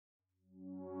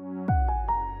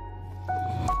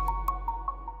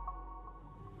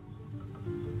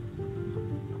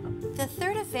The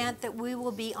third event that we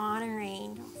will be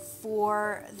honoring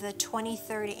for the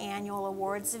 23rd Annual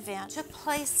Awards event took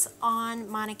place on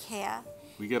Mauna Kea.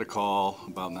 We get a call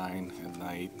about 9 at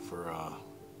night for an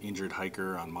injured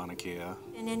hiker on Mauna Kea.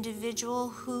 An individual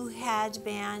who had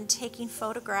been taking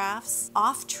photographs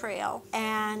off trail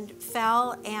and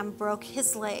fell and broke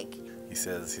his leg. He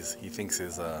says he thinks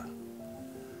his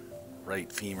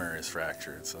right femur is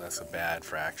fractured, so that's a bad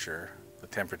fracture. The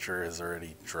temperature has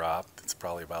already dropped. It's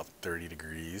probably about 30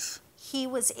 degrees. He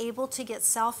was able to get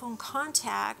cell phone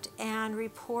contact and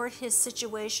report his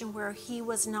situation where he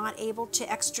was not able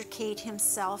to extricate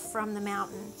himself from the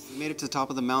mountain. We made it to the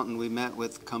top of the mountain. We met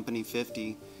with Company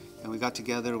 50 and we got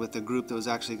together with the group that was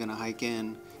actually going to hike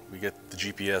in. We get the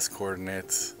GPS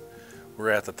coordinates. We're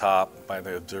at the top by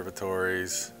the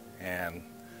observatories and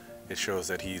it shows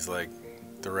that he's like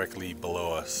directly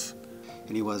below us.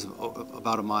 And he was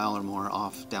about a mile or more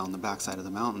off down the backside of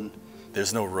the mountain.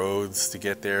 There's no roads to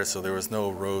get there, so there was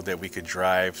no road that we could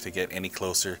drive to get any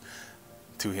closer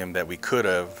to him that we could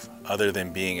have, other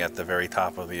than being at the very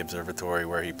top of the observatory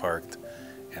where he parked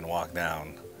and walked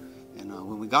down. And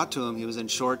when we got to him, he was in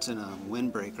shorts and a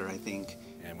windbreaker, I think.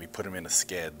 And we put him in the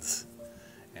skeds,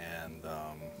 and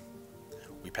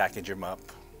we package him up.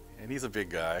 And he's a big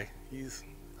guy. He's,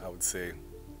 I would say,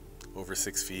 over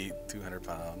 6 feet, 200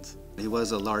 pounds. He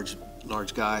was a large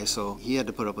guy, so he had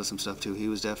to put up with some stuff too. He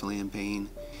was definitely in pain,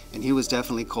 and he was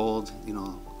definitely cold, you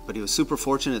know, but he was super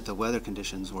fortunate the weather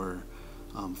conditions were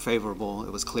favorable.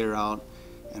 It was clear out,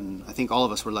 and I think all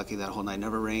of us were lucky that whole night. It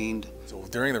never rained. So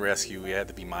during the rescue, we had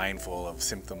to be mindful of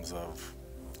symptoms of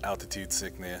altitude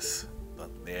sickness.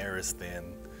 The air is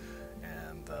thin,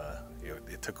 and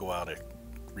it took a while to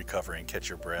recover and catch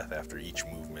your breath after each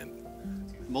movement.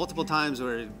 Multiple times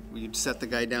where you'd set the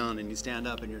guy down and you stand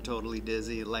up and you're totally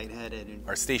dizzy, lightheaded.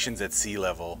 Our station's at sea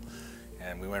level,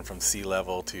 and we went from sea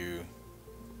level to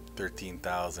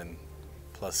 13,000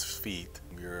 plus feet.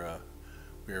 We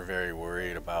were very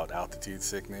worried about altitude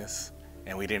sickness,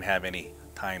 and we didn't have any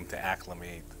time to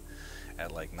acclimate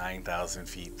at like 9,000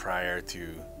 feet prior to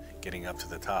getting up to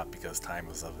the top because time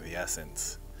was of the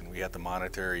essence. And we had to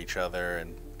monitor each other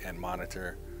and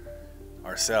monitor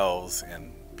ourselves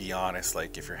and be honest,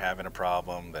 like if you're having a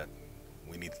problem that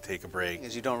we need to take a break.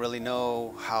 Because you don't really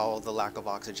know how the lack of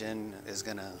oxygen is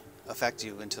going to affect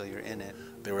you until you're in it.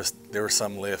 There were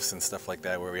some lifts and stuff like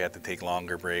that where we had to take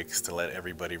longer breaks to let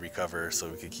everybody recover so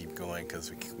we could keep going,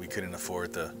 because we couldn't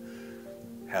afford to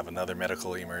have another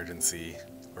medical emergency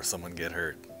or someone get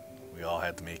hurt. We all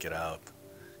had to make it out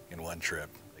in one trip.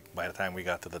 Like, by the time we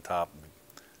got to the top,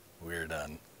 we were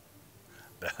done.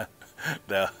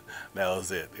 That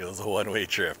was it. It was a one-way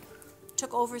trip. It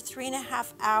took over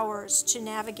 3.5 hours to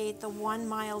navigate the 1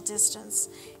 mile distance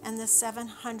and the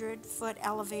 700-foot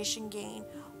elevation gain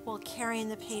while carrying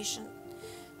the patient.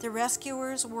 The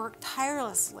rescuers worked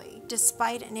tirelessly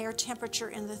despite an air temperature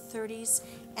in the 30s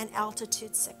and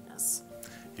altitude sickness.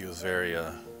 He was very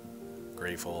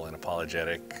grateful and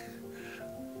apologetic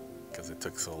because it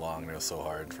took so long and it was so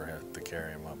hard for him to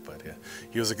carry him up. But yeah,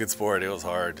 he was a good sport. It was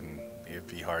hard, and it'd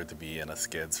be hard to be in a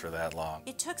skids for that long.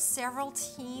 It took several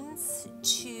teams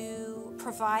to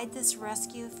provide this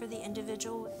rescue for the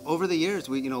individual. Over the years,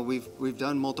 we've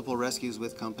done multiple rescues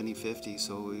with Company 50,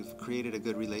 so we've created a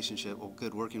good relationship, a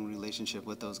good working relationship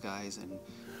with those guys. And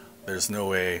there's no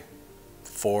way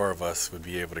 4 of us would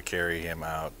be able to carry him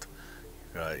out.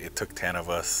 It took 10 of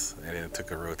us, and it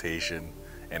took a rotation,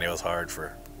 and it was hard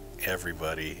for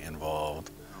everybody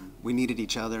involved. We needed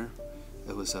each other.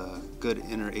 It was a good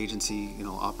interagency,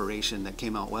 operation that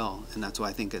came out well, and that's why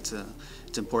I think it's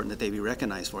important that they be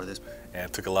recognized for this. And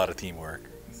it took a lot of teamwork,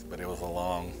 but it was a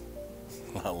long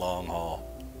haul.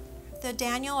 The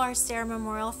Daniel R. Sayre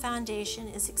Memorial Foundation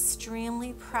is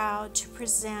extremely proud to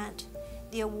present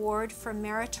the award for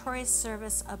meritorious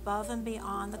service above and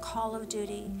beyond the call of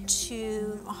duty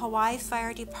to Hawaii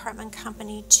Fire Department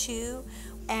Company 2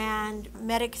 and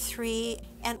Medic 3,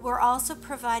 and we're also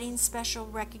providing special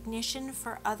recognition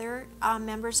for other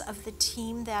members of the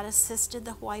team that assisted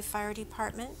the Hawaii Fire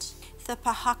Department, the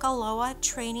Pahakaloa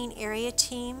Training Area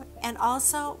Team, and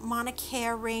also Mauna Kea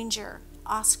Ranger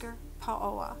Oscar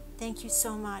Paoa. Thank you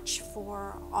so much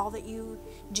for all that you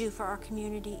do for our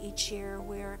community each year.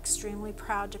 We're extremely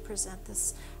proud to present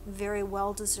this very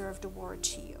well-deserved award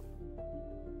to you.